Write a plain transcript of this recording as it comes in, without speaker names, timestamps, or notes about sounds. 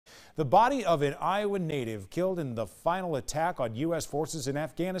The body of an Iowa native killed in the final attack on U.S. forces in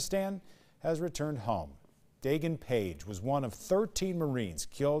Afghanistan has returned home. Daegan Page was one of 13 Marines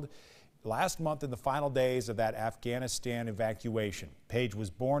killed last month in the final days of that Afghanistan evacuation. Page was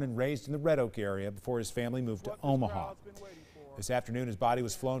born and raised in the Red Oak area before his family moved to Omaha. This afternoon, his body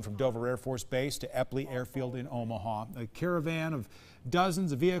was flown from Dover Air Force Base to Eppley Airfield in Omaha. A caravan of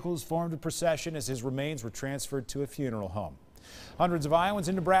dozens of vehicles formed a procession as his remains were transferred to a funeral home. Hundreds of Iowans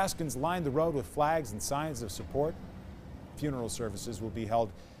and Nebraskans lined the road with flags and signs of support. Funeral services will be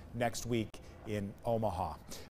held next week in Omaha.